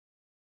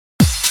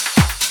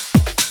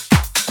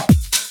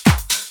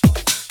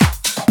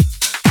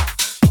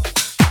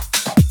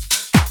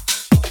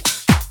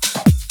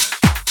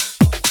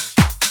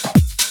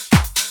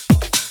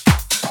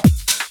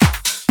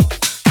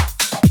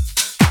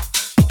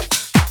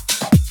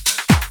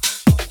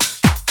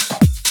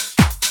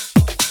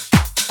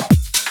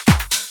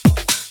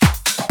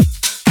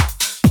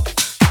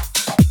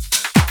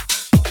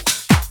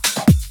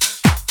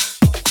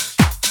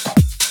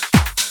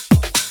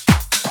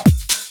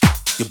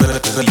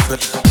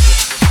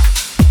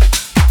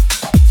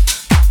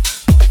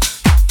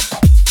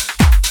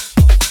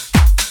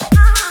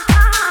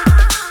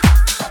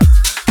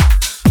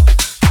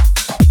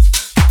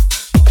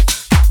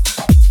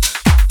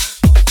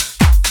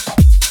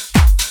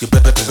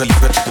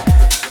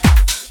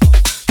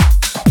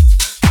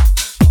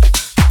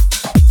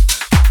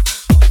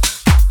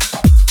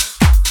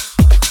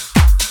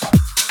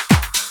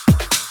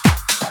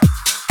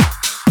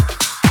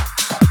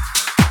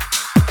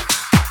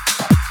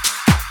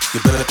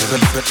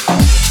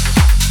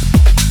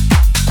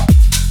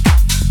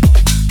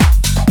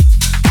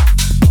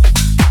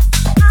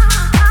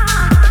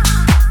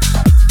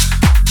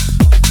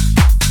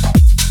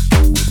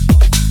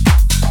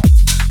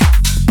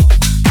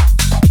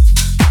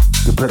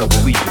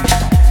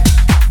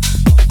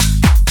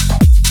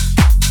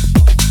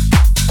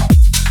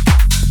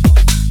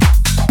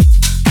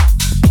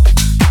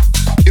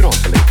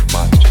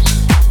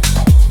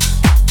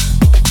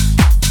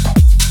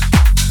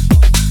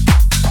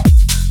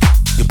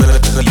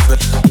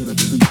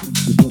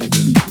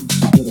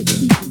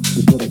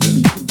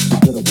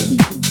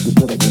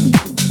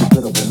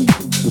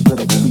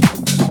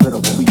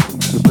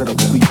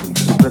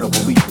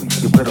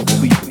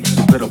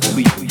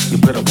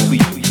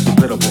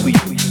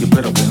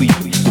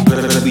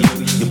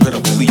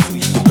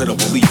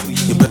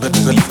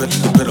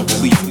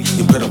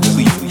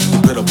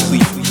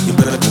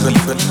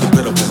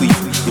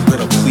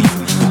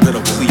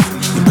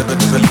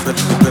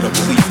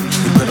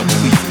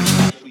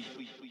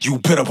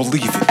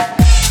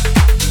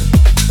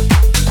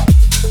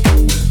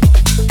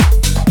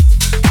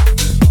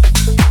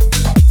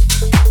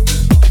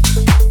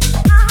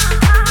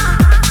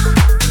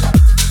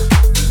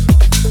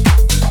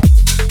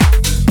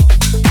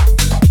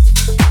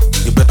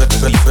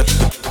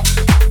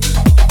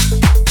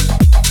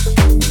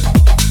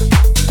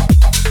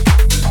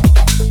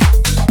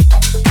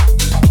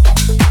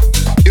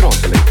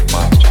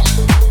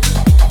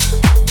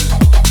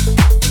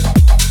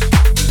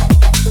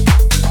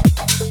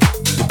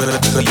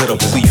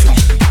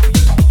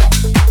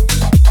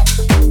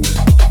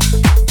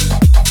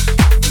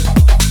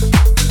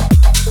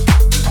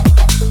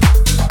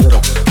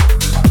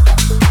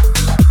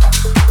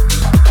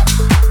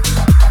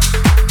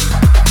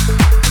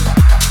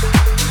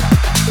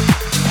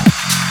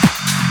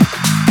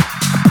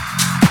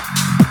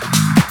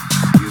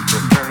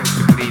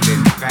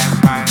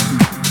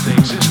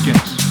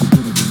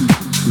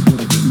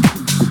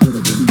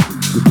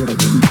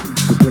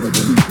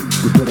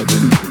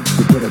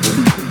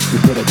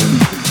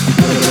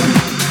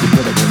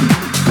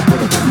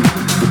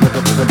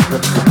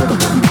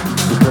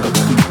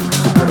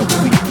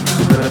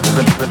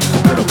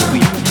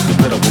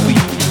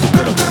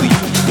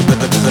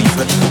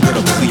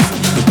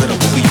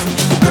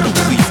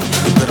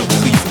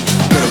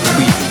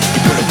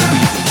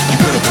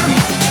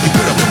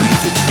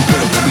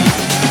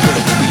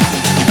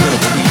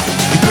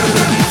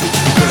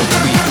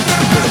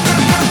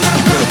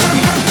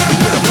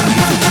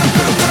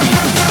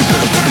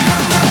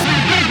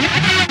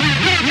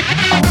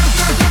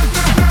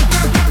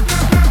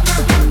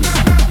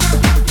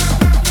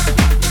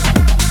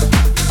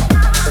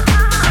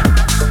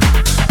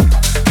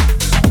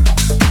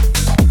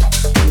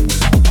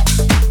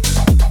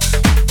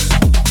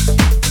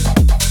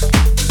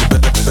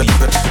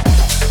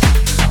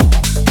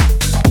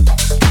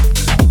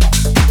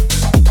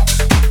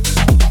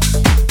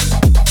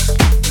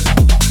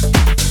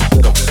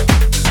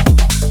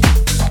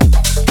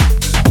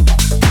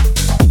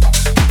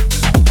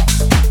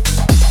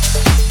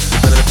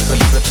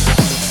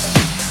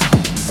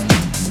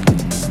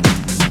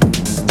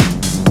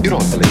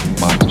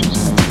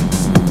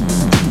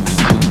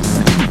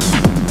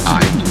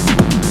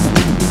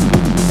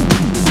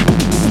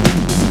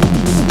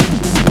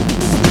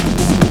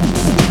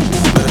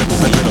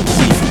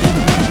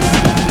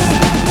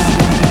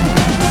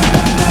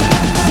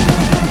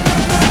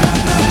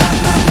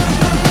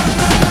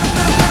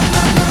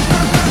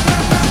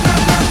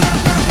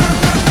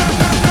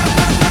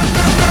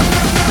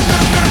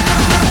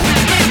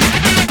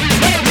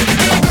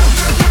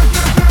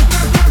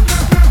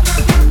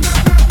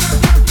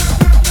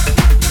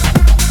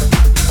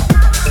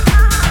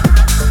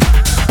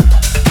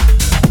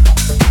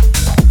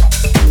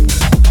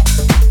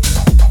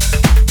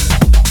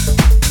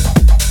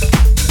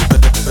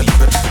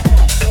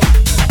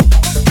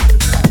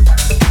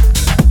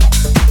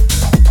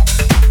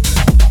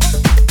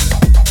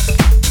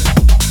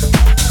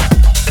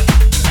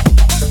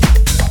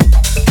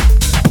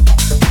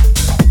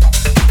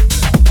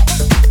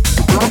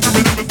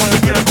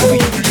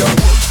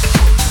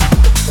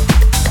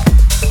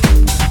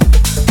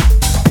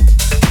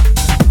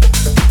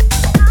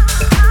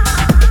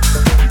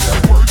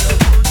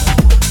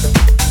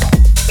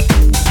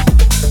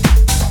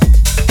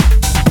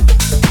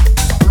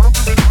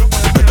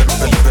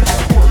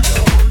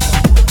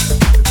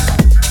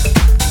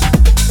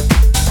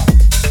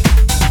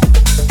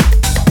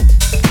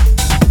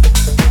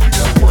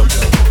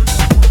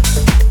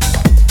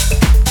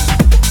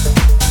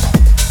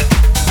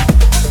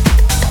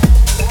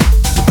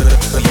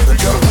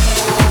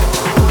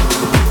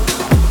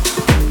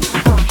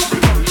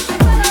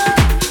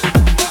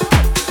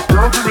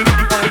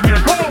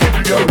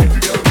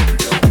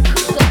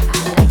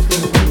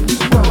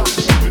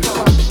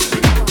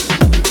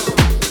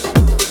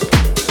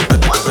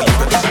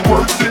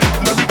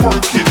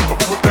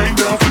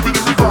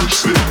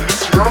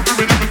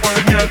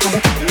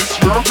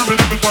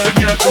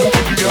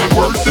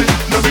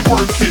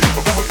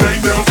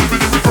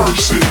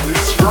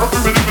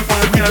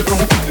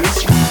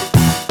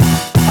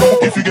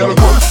If you gotta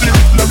work it,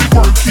 let me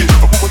work it.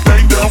 I put my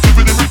thing down,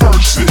 flip it and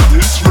reverse it.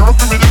 It's your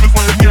primitive is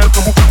when you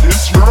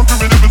It's your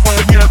primitive is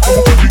when you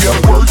If you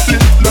gotta work it,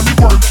 let me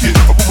work it.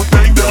 I put my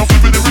thing down,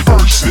 flip it and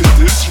reverse it.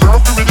 It's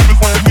your primitive is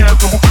when you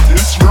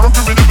It's your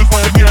primitive is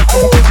when you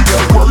If you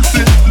gotta work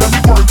it, let me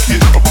work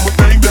it. I put my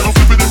thing down,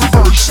 flip it and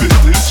reverse it.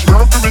 It's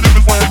your primitive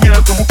is when you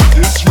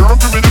It's your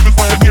primitive is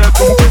when you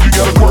If you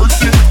gotta work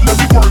it, let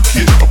me work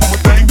it. I put my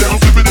thing down,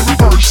 flip it and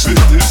reverse it.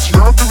 It's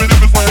your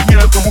primitive is when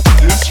you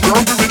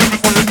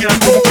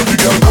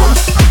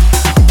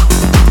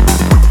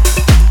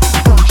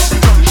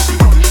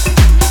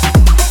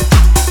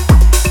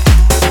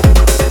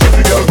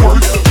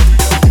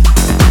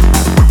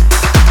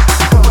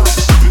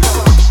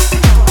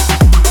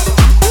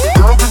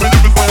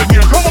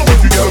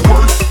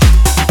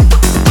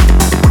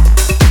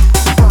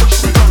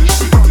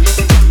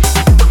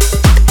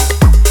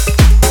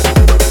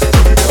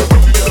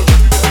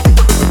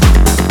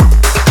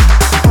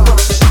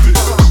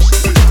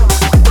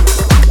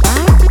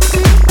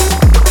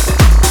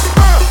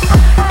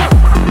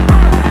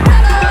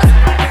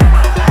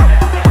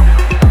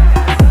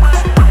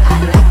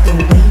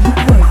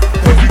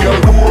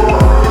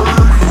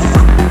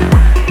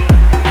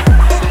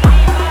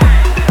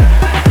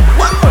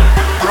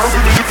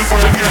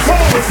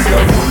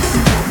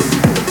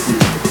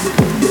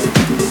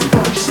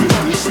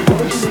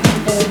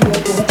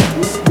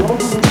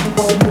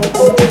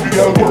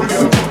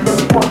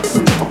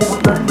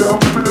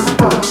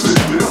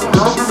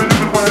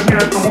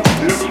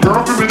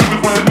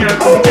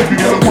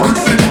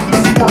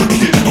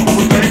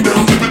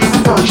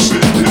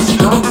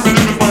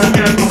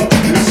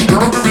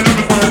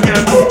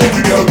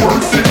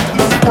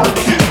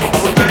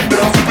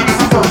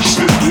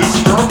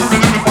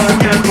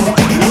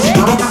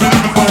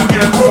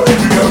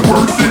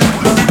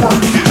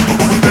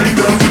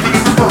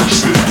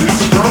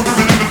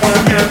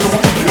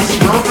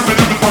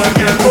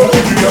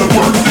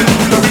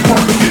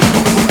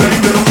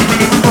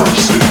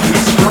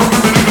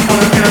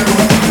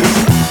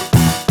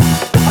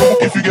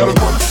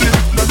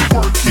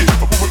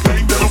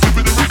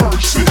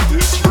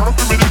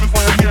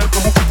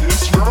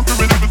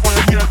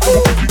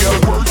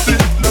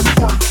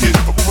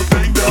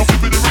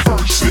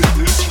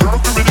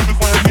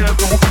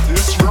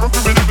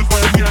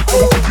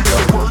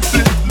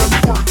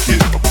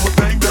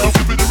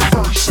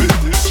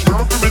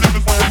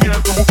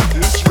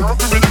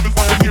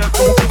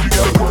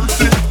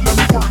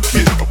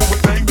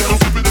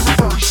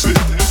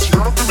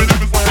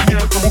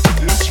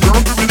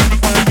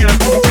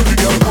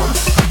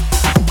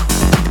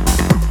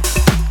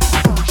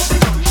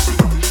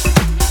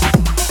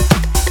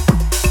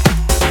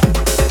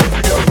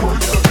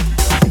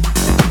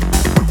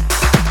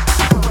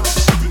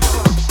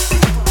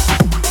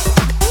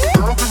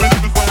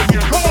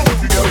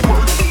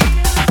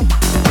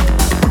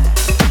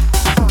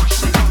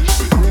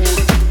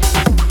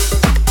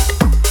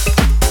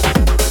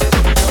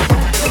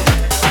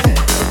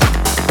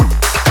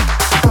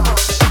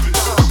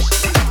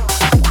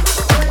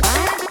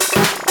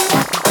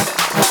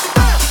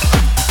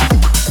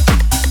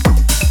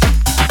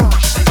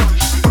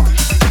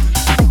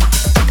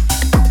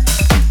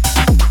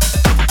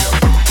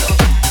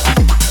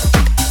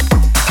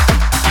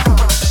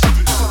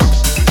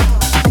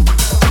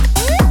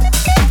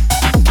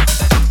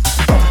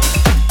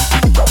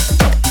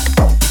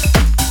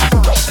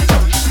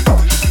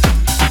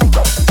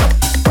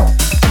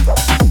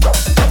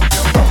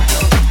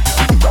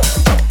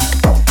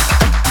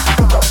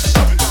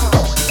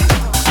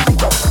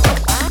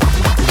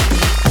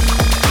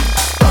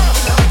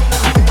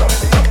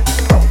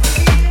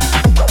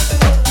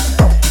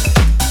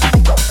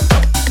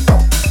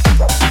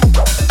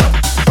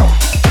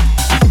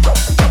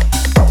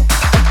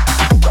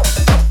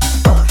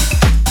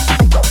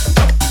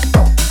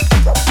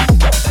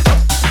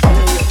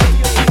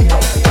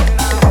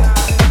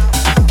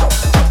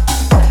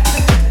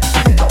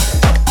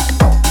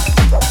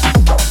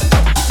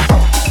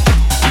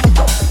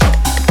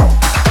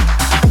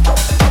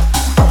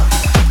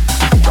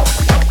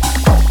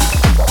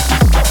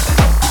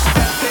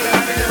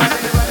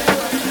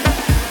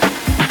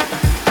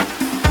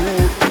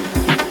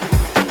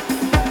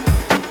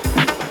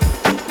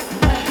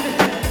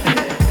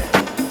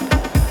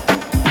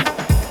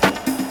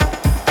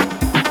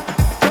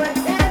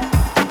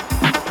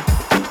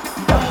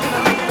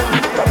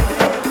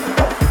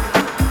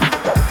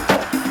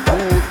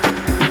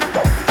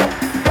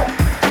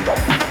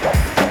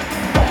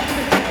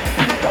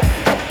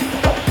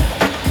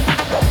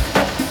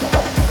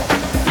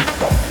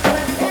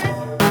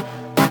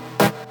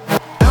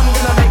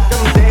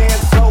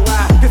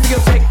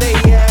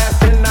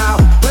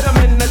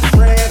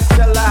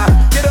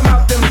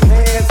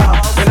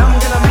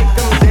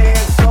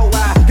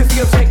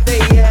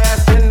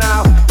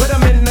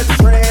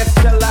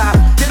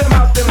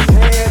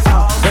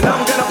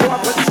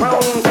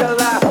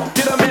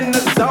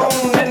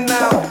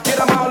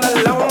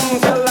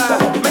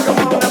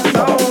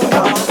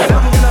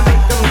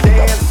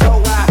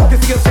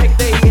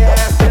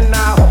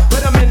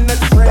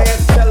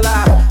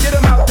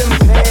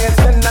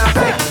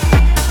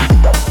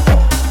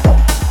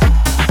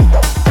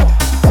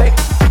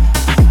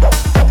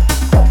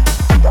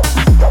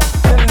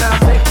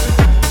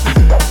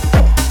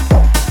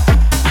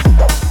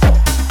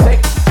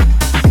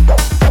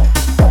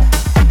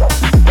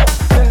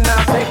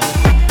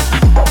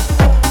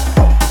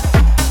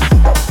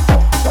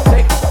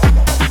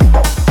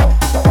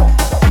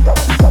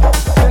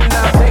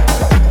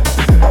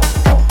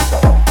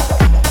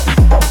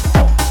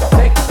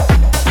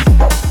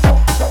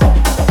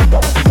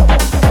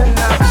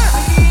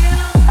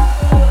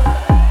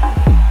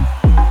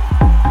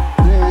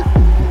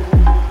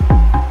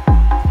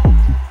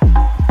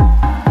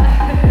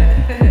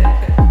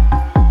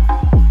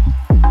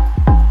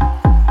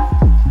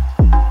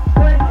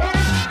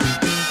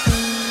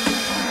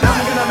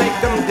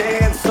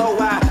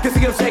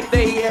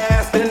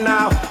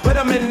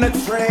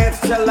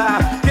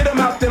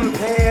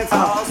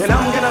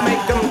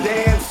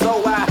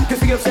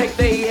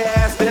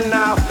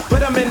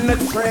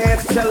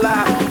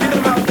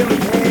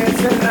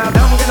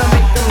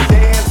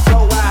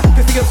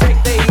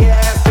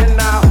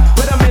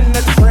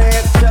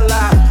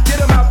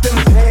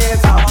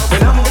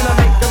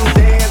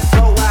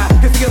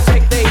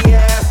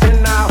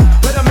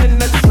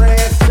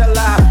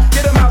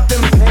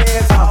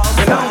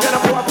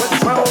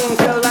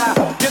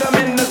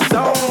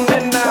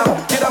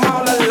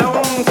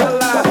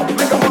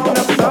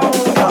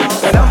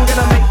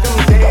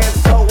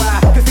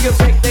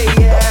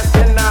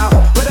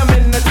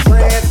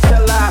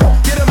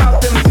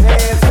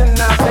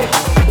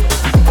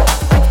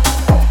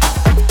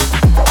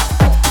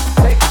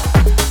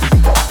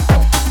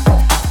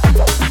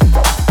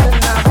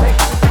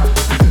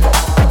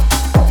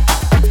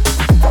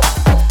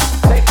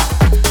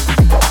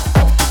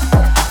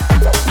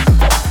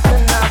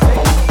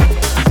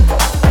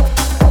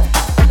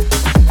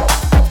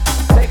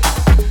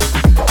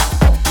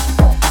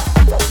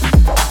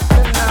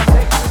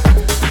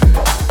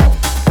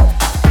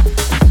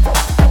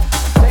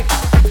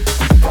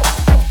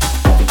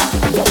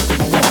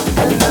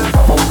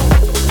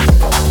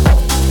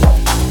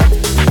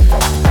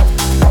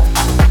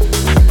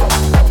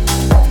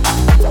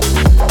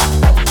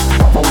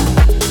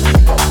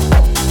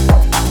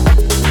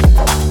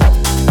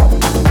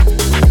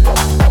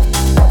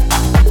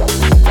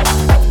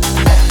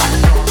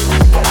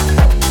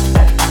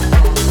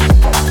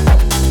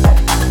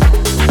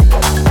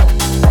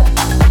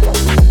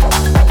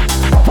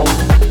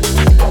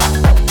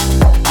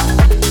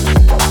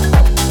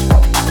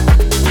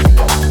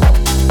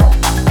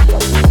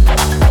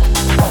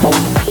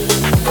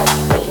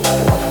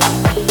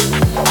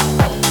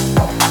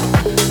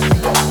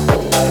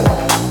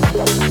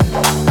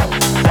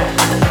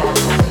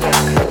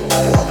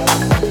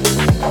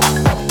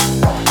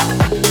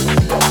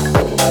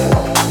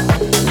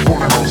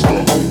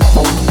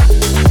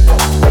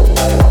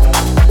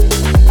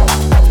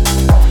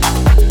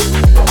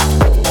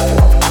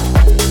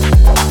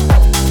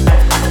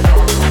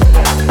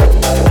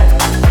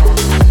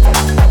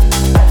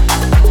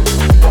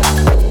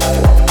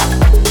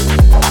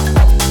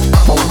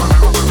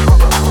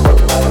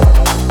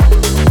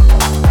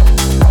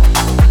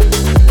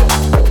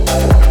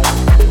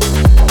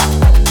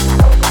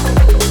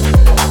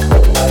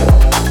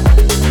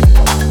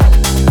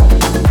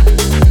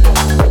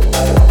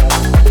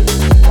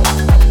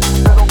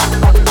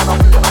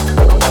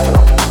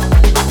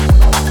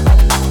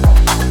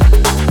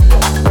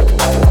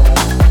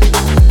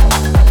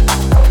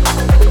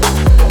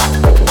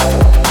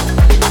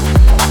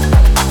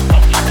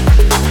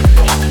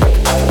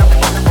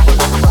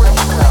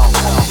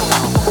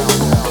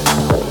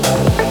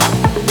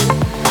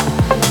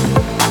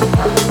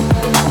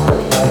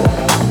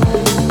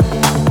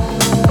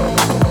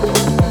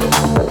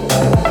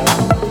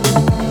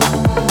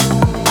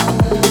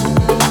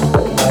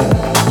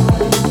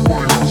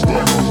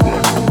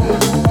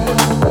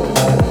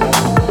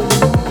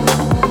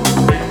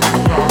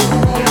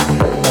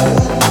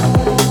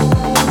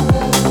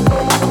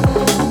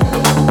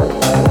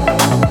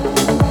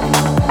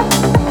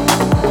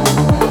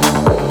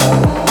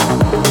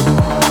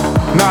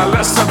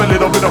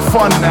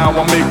fun now.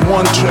 I'll make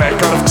one track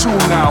out of two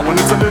now, and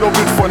it's a little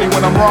bit funny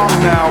when I'm wrong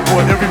now,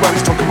 but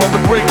everybody's talking about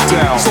the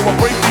breakdown. So I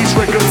break these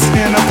records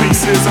into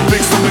pieces and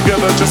mix them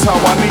together just how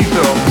I need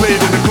them. Play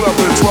it in the club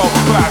at 12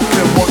 o'clock,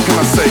 and what can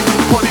I say?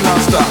 Party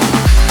non-stop.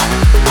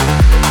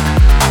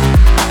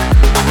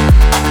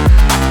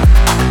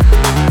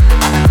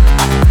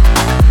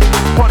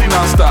 Party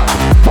non-stop.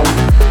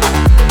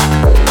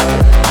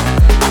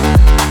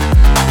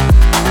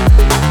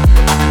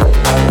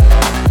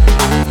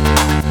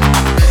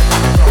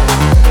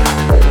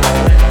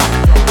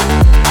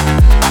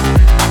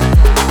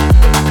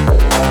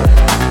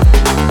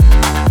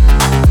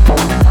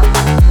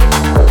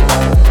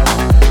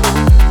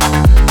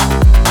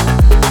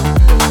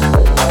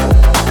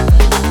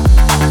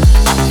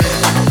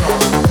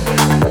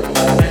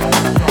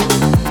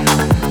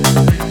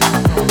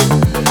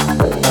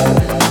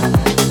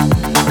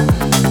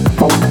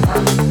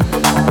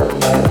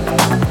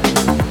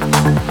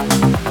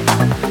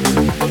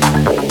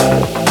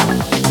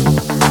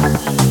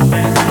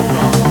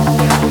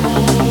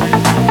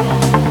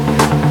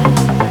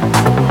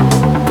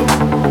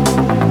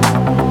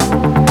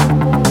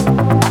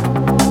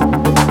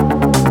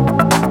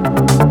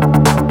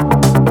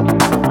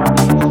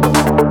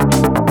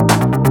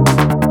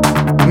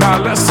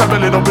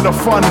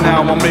 Fun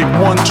now, I'll make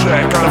one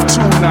track out of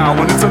two now,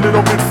 and it's a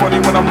little bit funny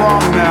when I'm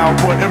wrong now,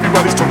 but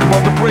everybody's talking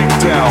about the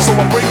breakdown. So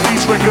I break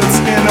these records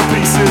into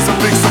pieces and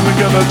mix them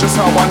together just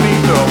how I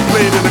need them.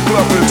 Play it in the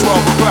club at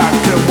 12 o'clock,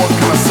 and what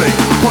can I say?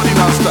 Party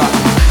non-stop.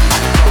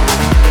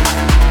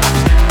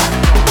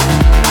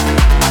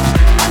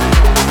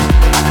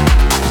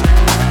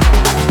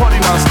 Party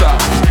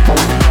non-stop.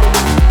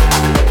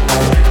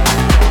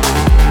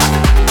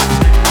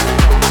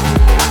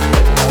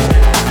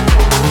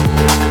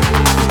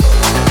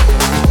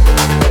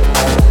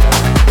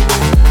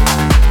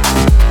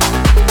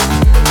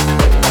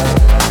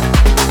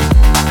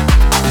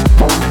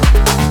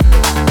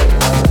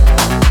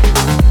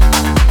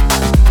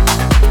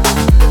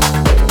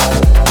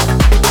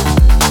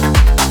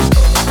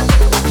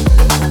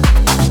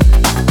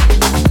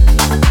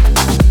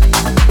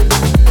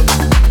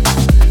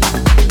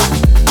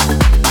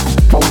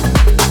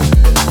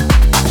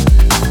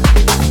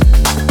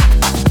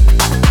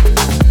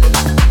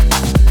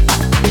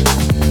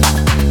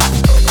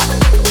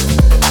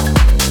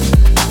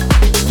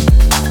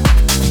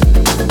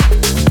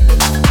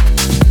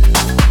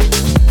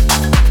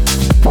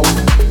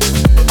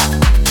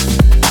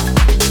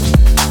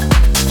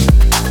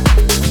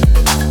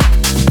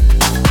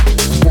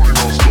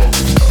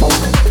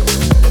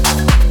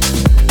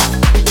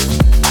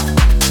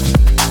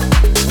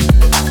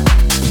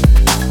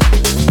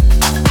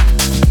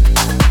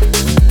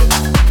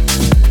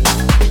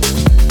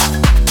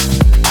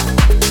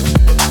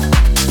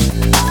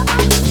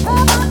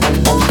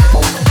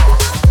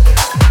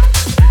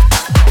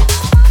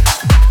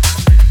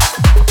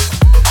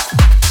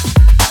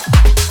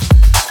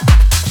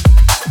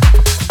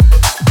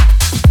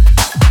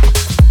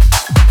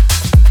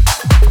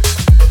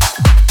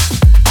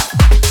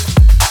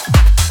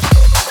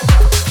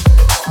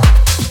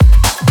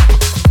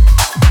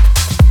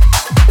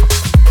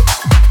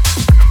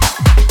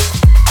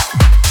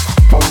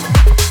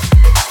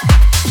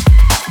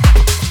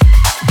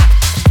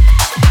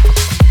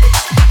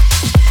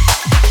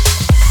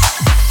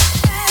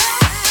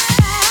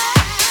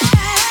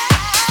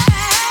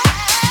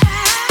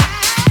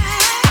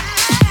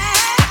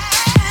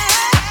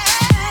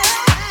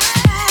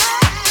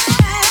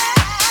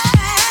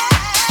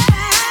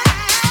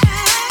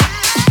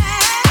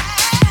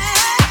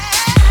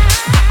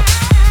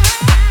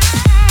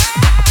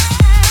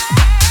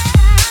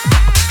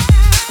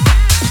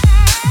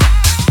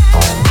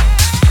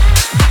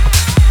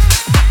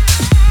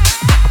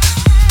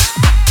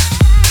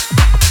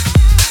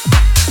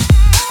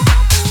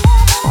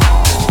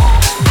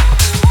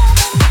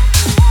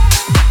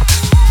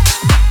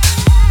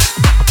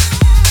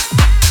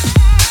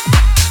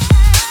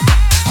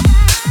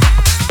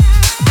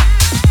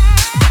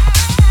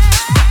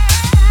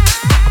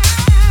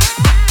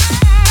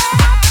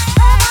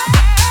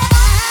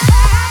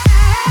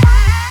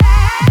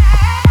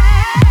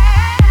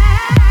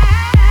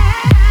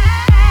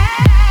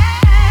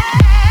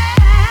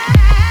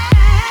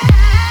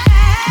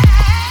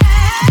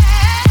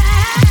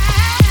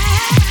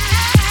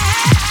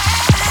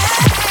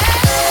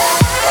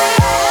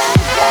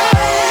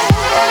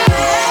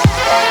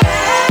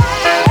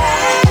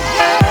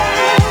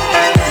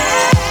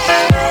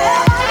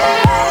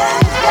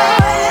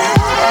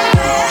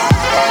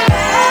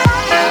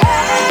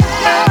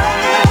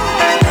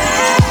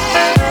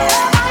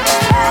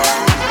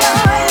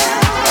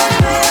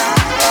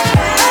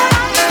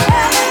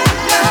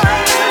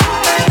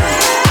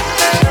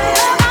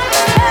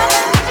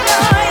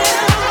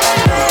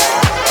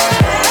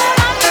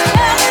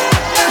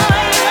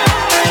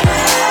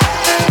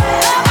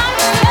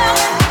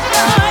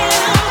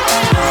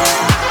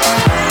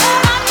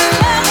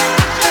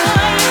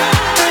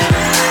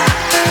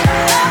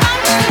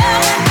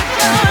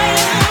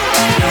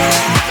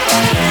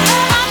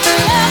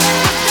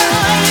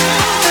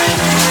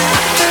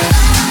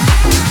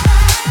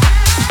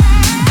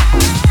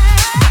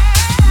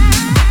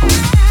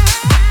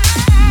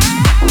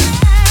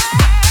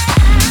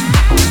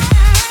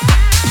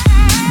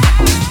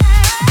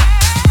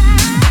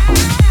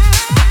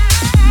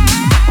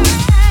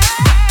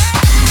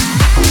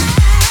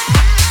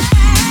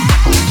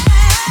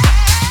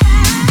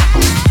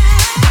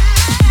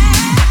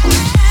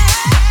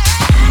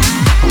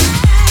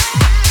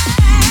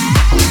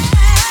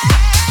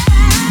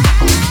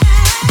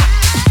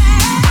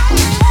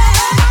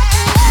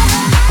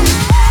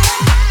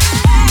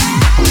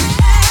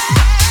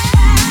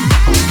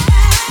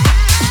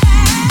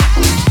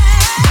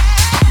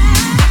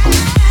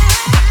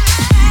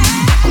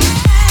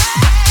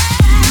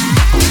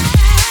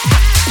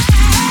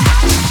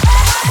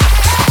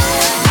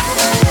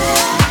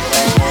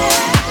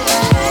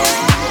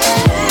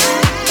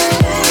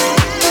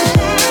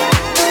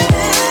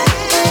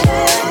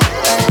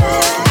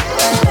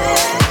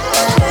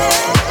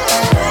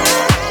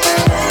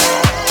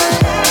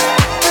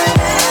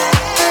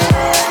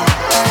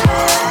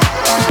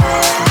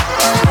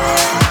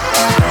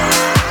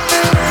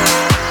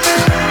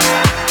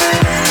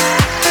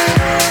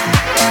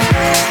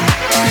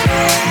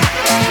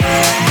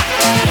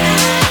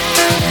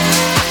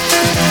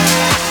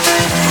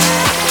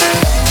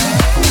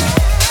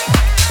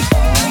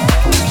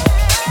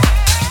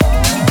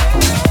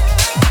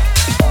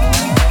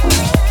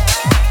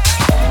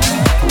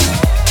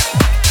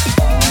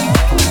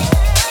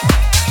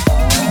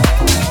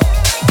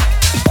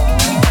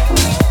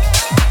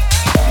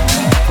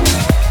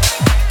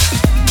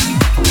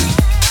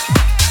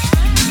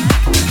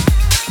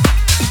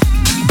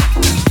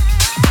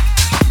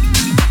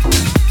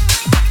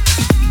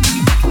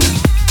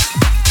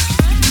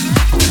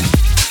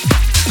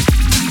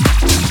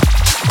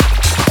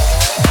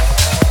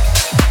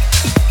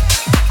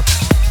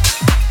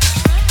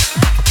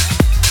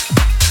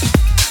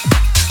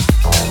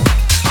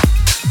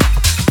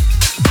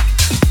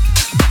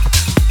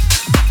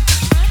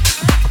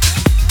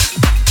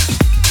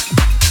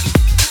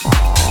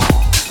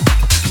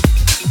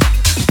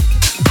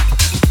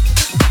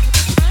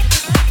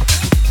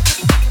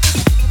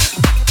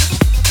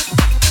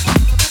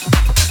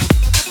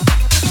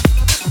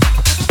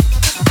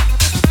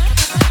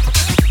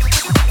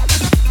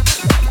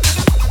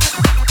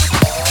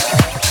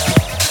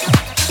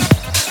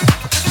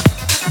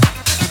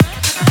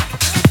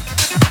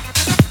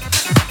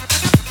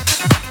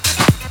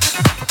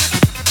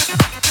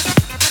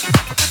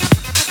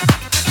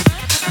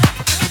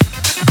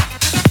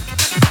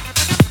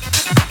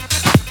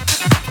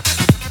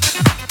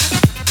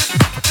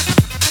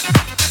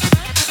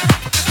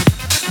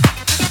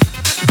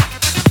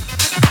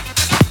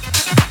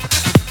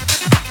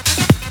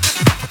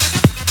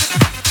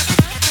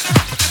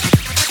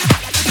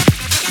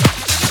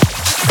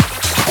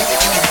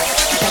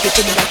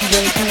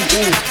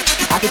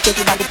 take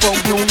it like a pro,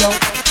 you know.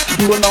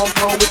 Do a long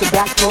throw with the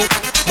backstroke.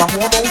 My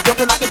hormones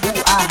jumping like a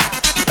bull eye.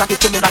 Suck it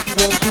to me like you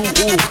want to,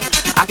 ooh.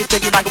 I can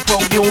take it like a pro,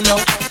 you know.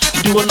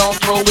 Do a long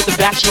throw with the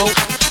backstroke.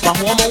 My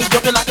hormones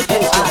jumping like a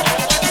bull eye.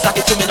 Suck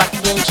it to me like you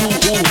want to,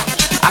 ooh.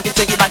 I can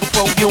take it like a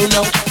pro, you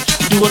know.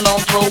 Do a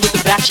long throw with the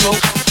backstroke.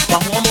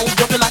 My hormones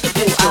jumping like a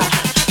bull eye.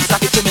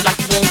 Suck it to me like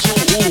you want to,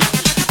 ooh.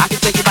 I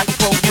can take it like a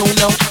pro, you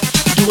know.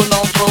 Do a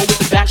long throw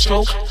with the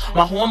backstroke.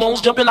 My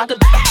hormones jumping like a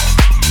break.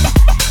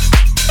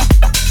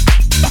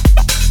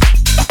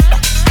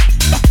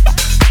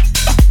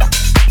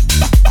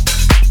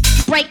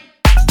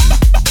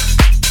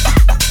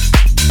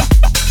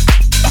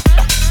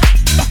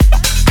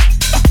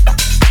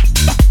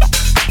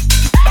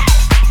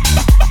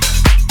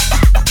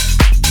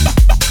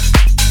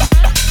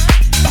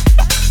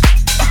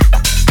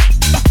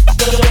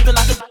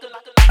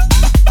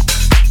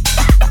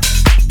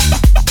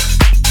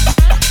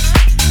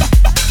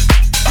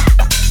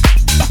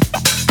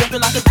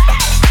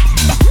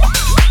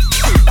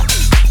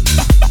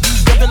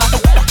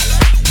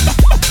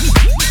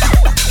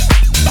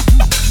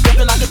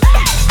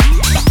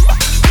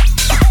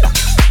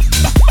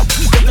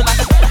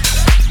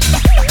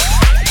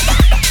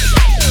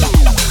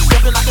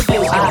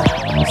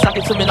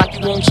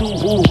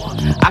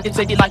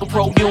 Take it like a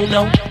pro, you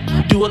know.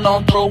 Do a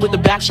long throw with the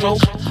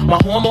backstroke. My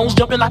hormones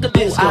jumping like a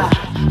disco.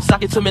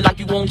 Suck it to me like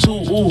you want to,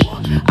 ooh.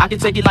 I can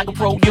take it like a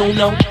pro, you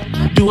know.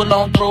 Do a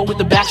long throw with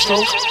the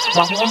backstroke.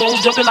 My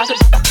hormones jumping like a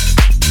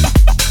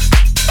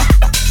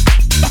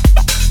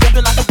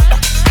jumping like a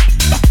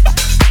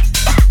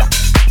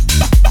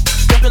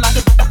jumping like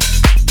a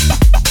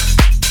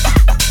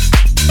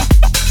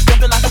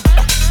jumping like a jumping like a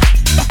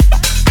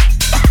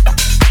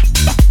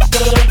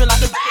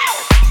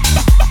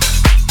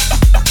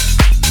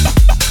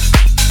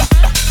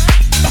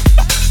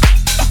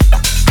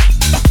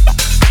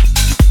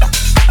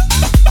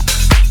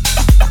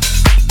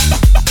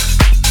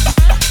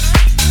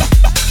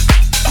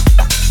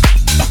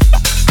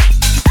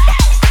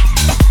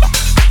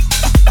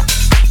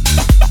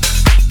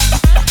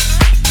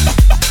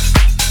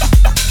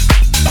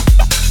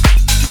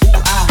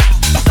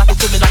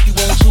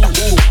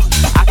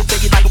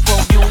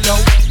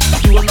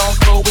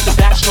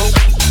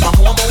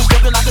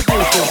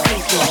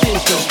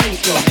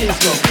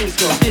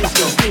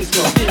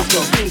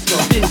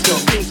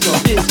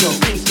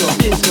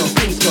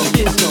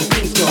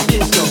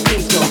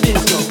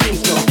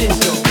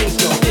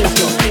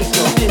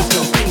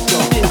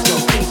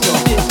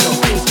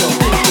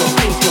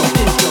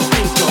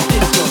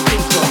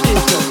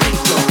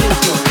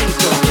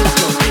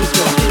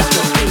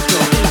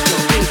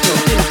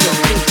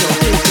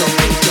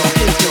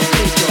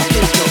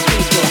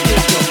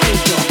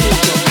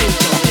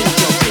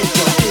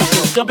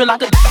jumping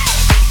like a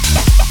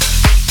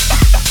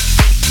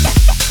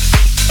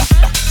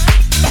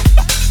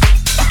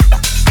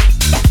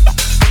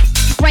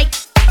break.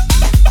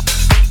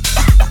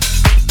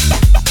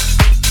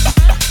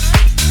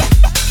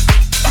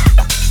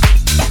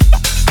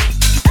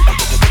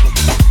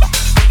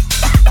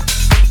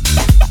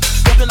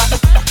 Jumping like a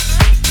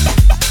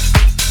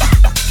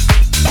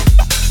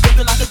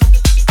jumping like a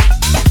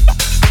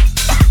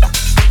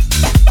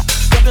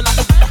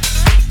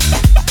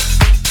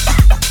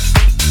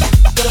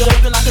jumping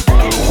like a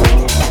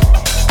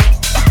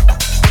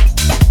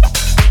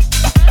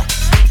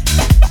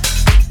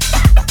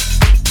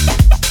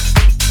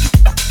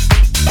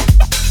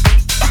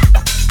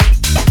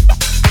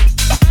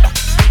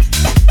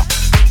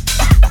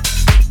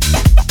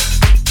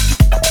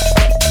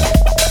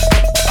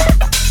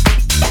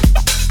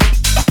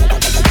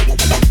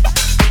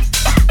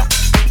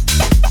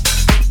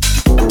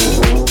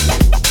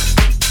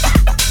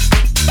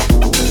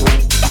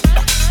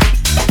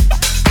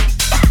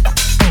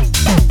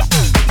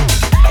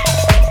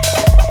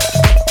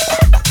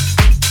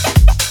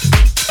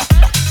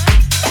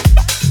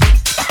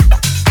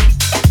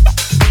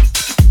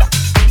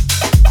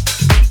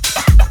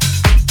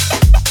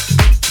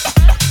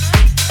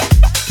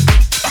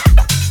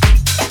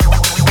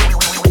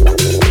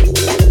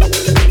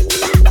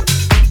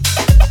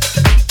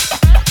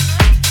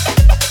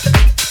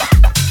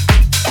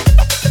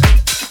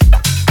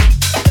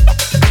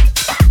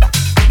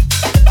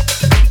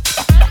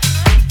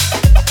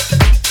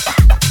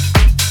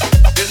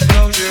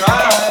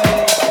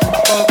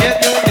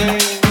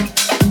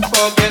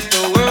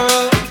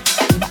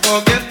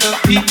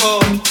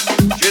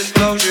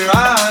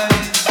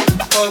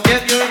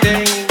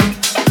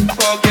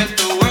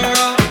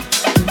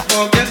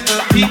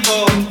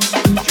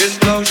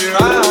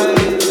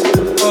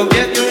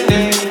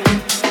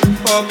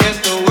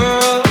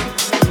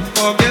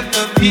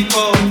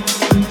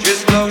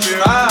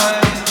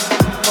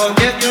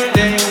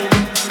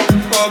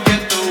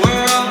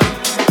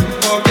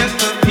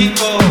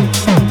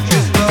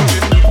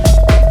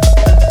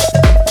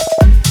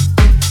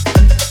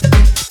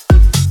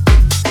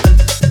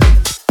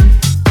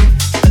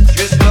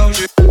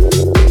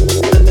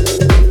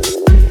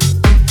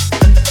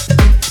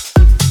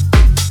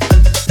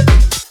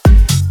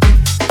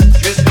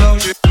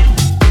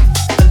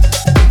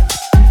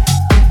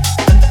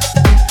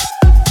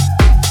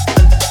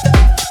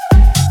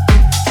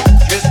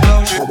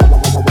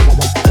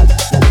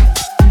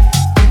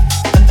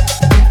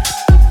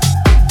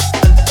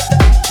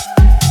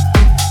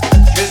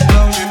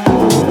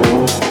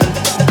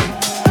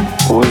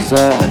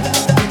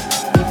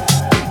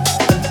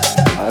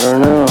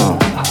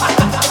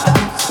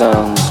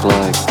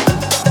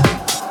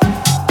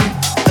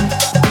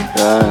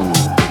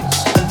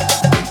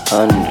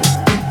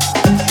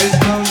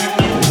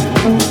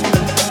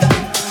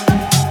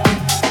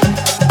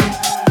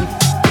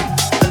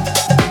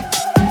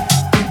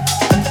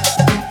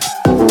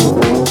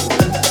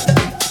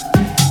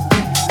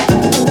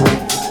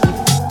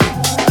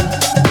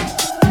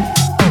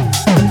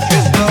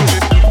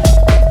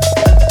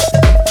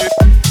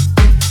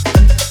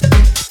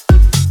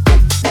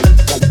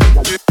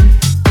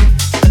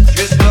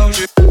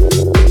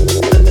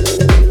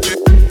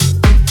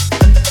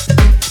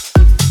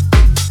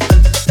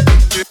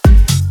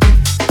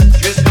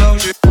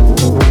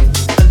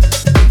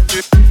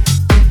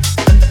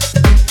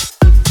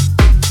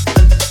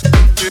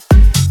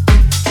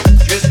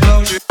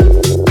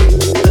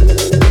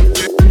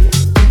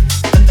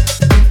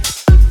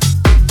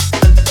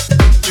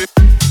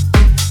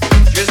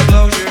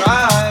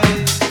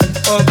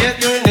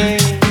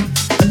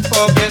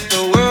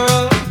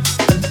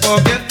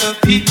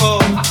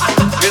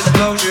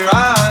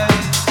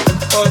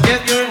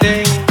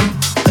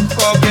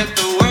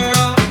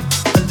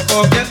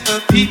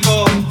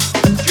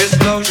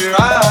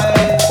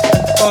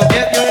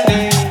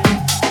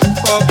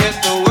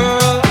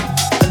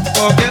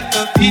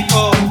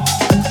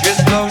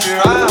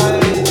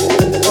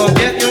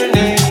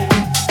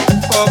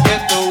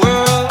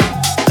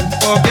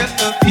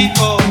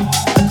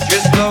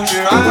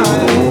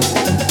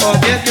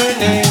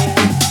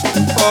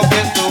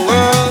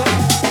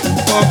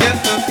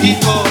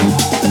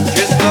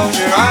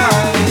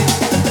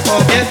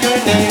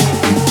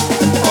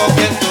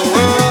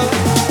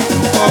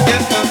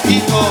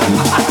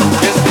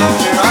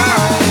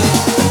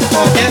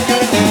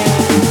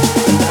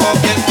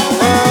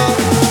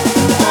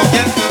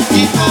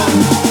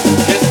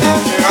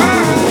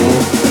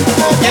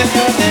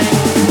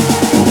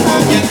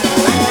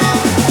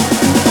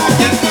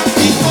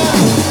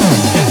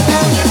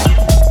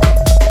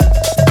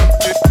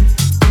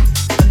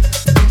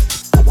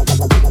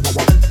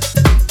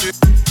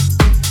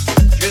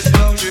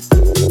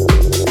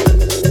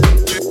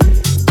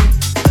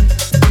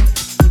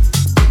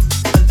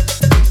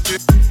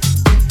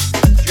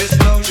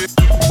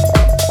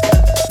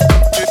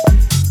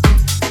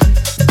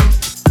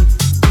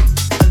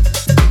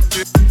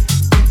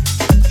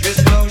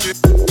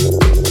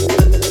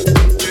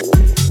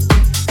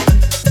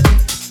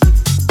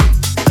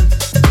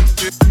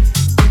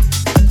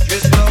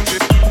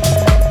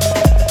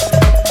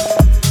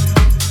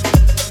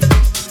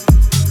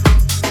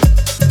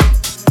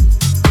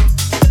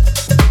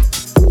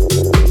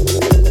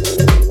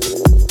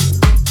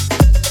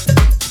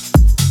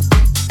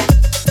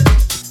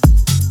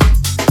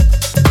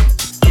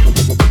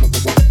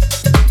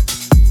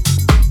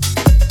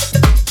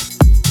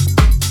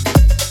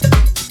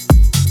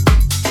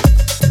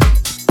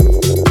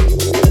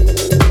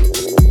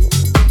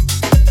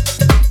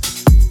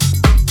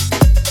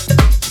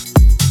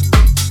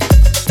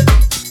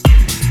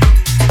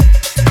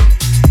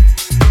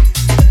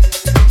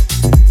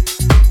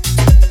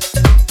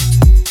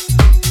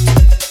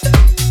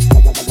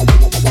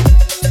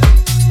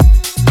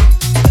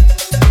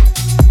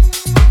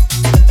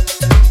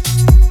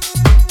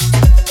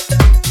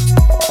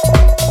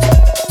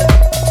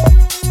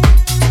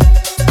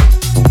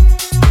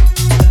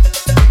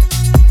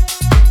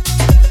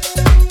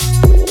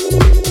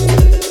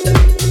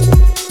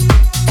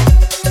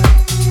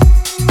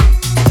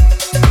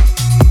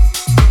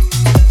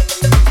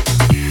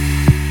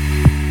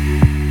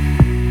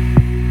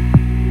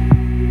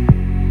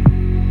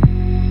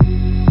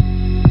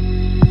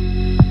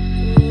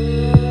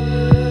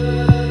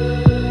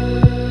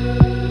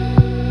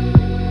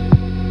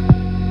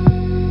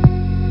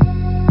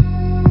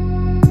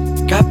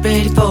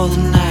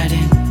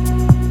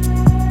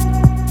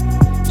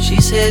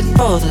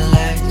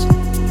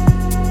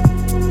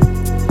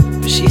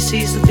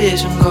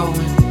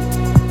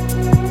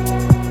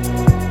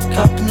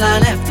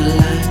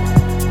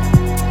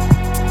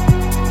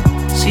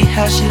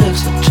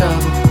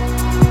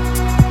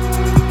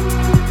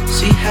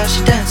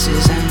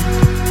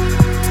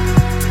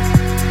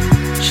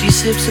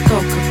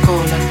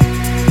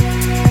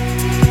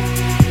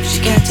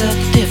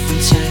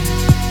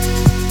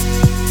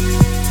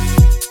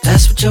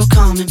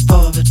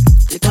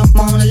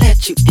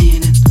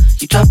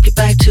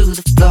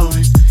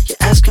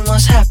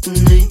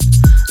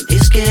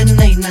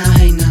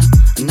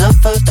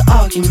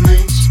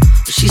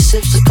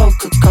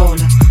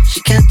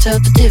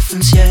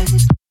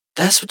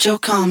That's what you're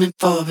coming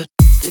for, but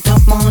they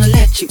don't wanna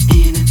let you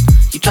in. And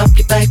you drop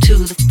your back to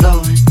the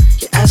floor and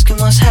you're asking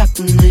what's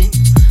happening.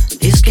 And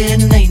it's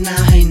getting late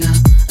now, hey now.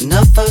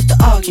 Enough of the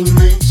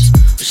arguments.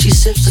 But she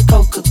sips the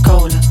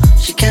Coca-Cola.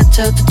 She can't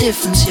tell the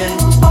difference yet.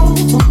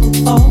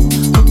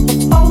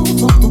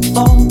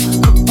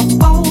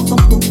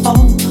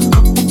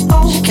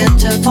 She can't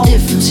tell the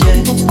difference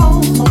yet.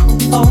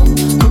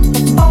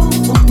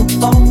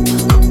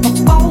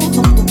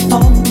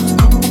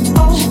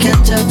 She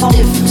can't tell the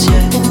difference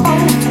yet.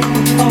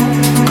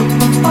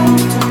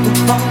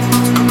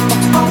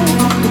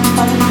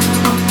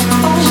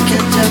 She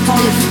can't tell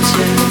the difference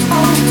yet.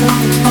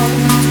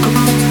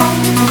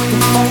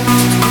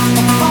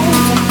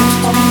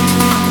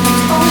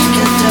 She can't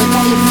tell the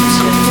difference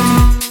yet.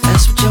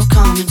 That's what you're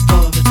coming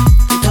for, but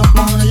they don't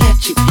wanna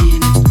let you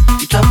in.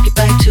 You drop your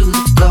back to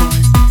the floor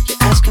and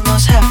you're asking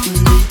what's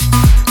happening.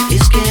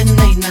 It's getting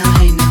late now,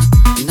 hey now.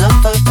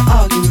 Enough of the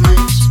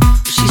arguments.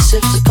 But she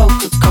sips the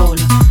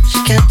Coca-Cola. She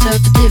can't tell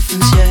the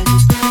difference yet.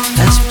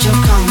 That's what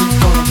you're coming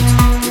for, but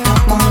they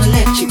don't wanna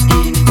let you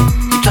in.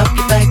 You drop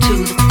your back to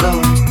the floor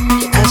and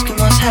you're asking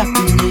what's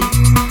happening.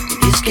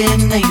 It's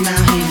getting late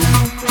now, hey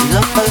now.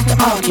 Enough of the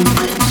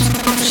arguments.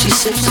 She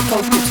sips the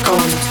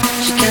Coca-Cola.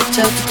 She can't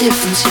tell the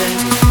difference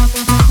yet.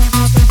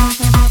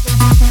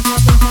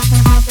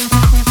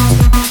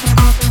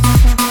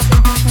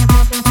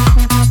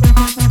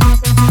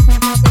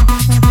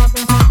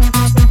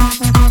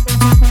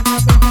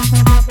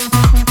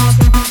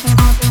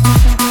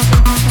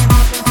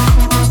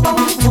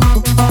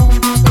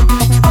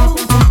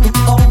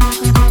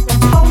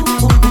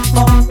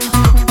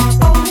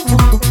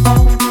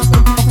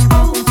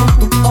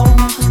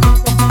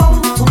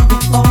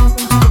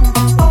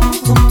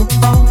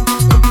 Oh,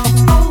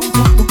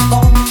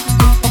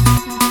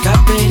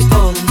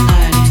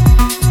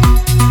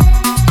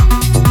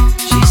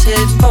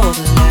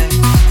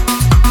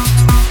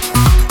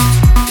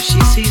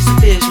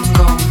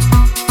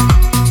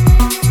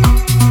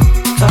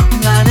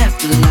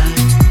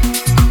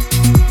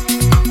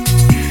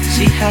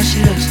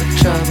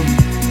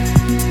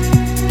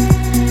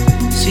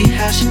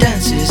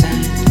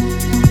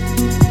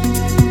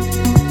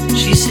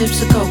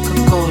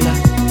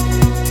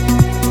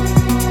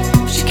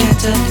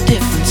 the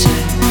difference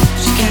yet.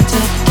 She can't tell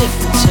the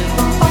difference yet.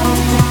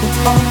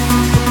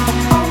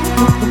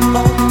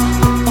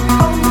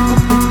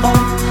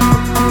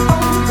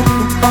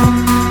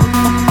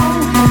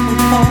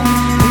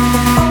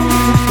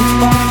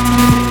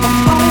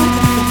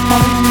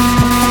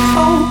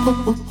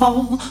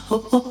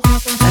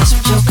 That's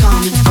what you're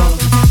coming for.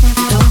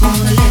 You don't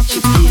wanna let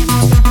you in.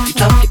 You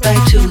drop your back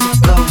to the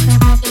floor.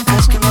 You're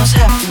asking what's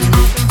happening.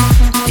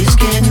 It's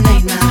getting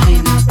late now,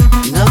 hey now.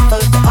 Enough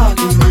of the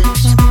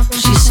arguments.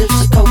 She sips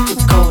the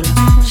Coca-Cola.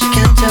 She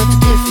can't tell the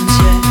difference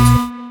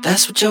yet.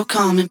 That's what you're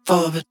coming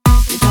for, but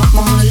you don't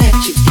wanna let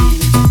you in.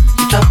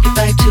 You drop your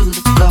back to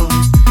the floor.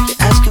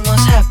 You're asking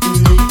what's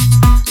happening.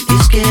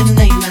 It's getting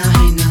late now,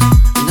 hey now.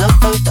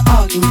 Enough of the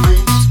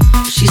arguments.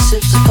 She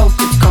sips the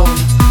Coca-Cola.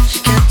 She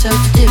can't tell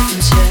the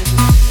difference yet.